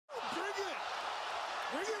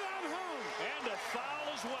Bring it on home. And a foul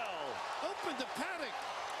as well. Open to Paddock.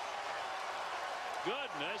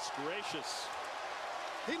 Goodness gracious.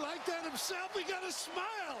 He liked that himself. He got a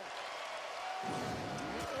smile.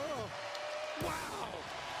 Oh, wow.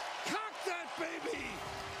 Cock that baby.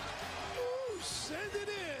 Ooh, send it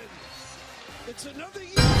in. It's another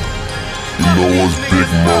year. You know us big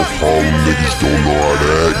mouth Harlem niggas don't know how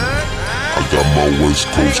to act. I got my West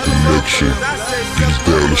Coast connection. These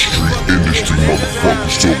down the street industry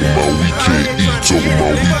motherfuckers talking about we can't eat, talking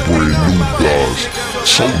about we brand new guys.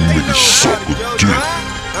 Some niggas suck a dick.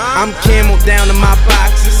 I'm camel down in my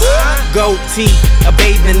boxes, gold teeth, a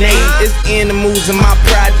bathing ape. It's animals in my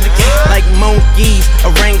project, like monkeys,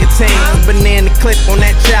 orangutans. Banana clip on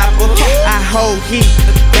that chopper, I hold heat,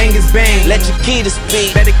 bangers bang. Let your key to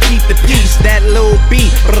speak, better keep the peace. That little beat,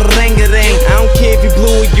 ring-a-ding. I don't care if you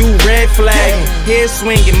blue or you red flag. Hair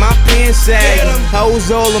swinging, my pen sagging. Hoes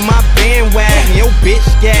all in my bandwagon. Yo bitch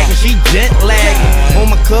gagging, she jet lagging. On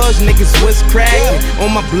my cuz niggas was cracking, on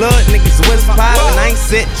my blood niggas was popping. I ain't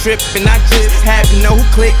set tripping, I just happen to know who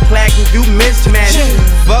click clacking. You mismatching,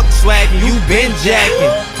 fuck swagging, you been jacking.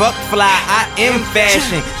 Fuck fly, I am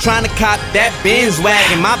fashion. Trying to cop that Benz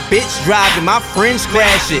wagon. My bitch driving, my friends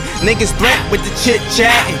crashing. Niggas threat with the chit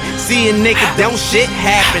chatting. See a nigga, don't shit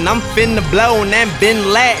happen. I'm finna blow and that been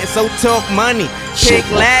Latin. So talk money, kick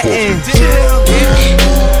Latin.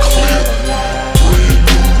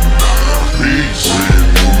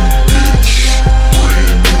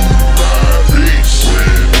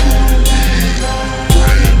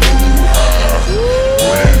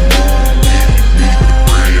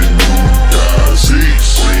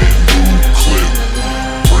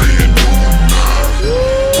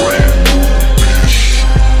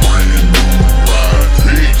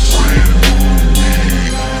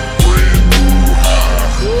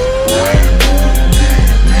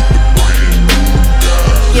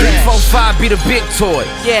 Be the big toy.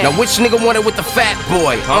 Yeah. Now which nigga want it with the fat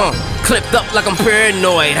boy? Clipped up like I'm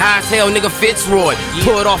paranoid. High as hell, nigga Fitzroy.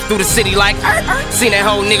 Pulled off through the city like seen that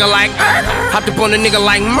whole nigga like hopped up on the nigga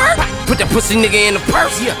like Merc. Put that pussy nigga in the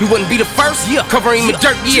purse. He wouldn't be the first. Cover him with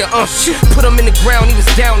dirt. Put him in the ground. He was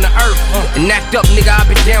down to earth. And act up, nigga. I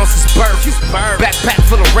been down since birth. Backpack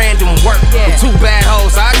full of random work. With two bad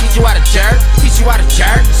hoes. I teach you how to jerk. Teach you how to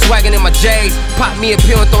jerk. Swagging in my J's. Pop me a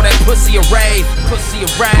pill and throw that pussy a rave. Pussy a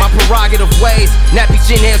rave. My prerogative ways. Nappy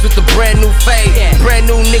chin hands with the brand new fade. Brand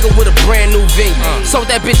new nigga with a brand new venue.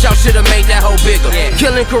 Sold that bitch out, should've made that hoe bigger.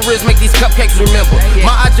 Killing careers, make these cupcakes remember.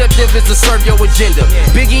 My objective is to serve your agenda.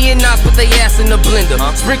 Biggie and Nas put they ass in the blender.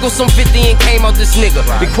 Sprinkle some 50 and came out this nigga.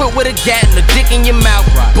 Equipped with a gat and a dick in your mouth.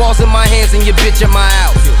 Balls in my hands and your bitch in my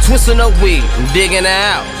house. Twisting up weed and digging her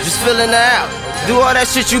out. Just filling her out. Do all that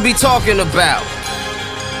shit you be talking about.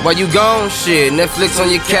 While you gone, shit, Netflix on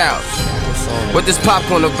your couch. What this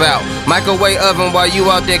popcorn about? Microwave oven while you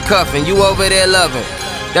out there cuffing. You over there loving.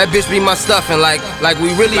 That bitch be my stuffing like we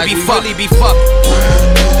really be fucking.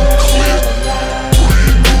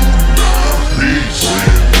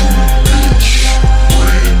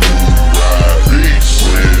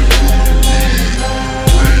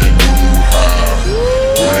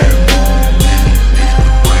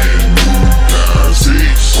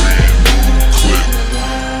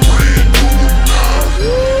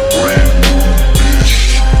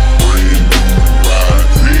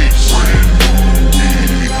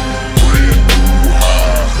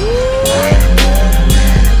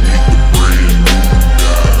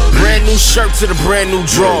 Shirt to the brand new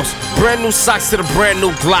drawers, brand new socks to the brand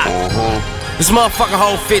new Glock. This motherfucker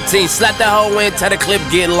hold 15, slap that hoe in, tell the clip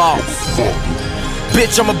get lost.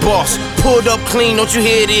 Bitch, I'm a boss, pulled up clean, don't you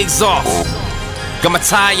hear the exhaust? Got my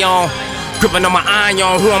tie on, gripping on my iron,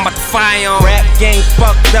 who I'm about to fire on. Rap game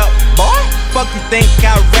fucked up, boy. Fuck you think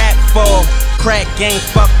I rap for? Crack game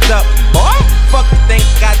fucked up, boy. Fuck you think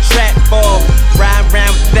I trap for? Ride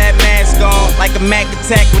round with that mask on, like a Mac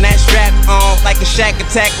attack when that strap on, like a Shack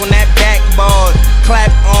attack on that backboard. Clap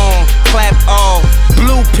on, clap off.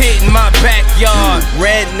 Blue pit in my backyard.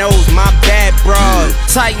 Red nose, my bad broad.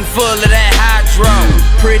 Titan full of that hydro.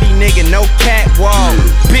 Pretty nigga, no catwalk.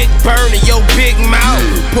 Big burn in your big mouth.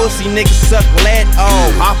 Pussy nigga suck lead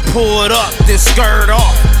off. I pulled up, then skirt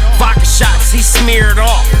off. Vodka shots, he smeared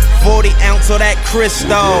off. 40 ounce of that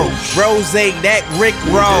Cristal. Rose, that Rick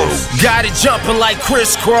Ross. Got it jumping like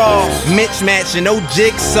crisscross. Mitch matching, no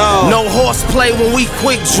jigsaw. No horseplay when we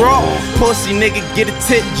quick draw. Pussy nigga get a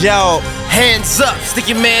tit job. Hands up, stick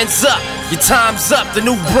your mans up. Your time's up, the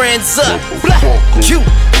new brand's up. Blah, cute.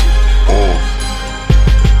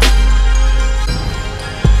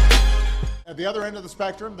 At the other end of the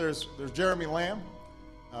spectrum, there's Jeremy Lamb.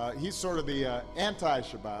 He's sort of the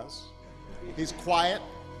anti-Shabazz. He's quiet,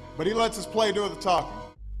 but he lets his play do the talking.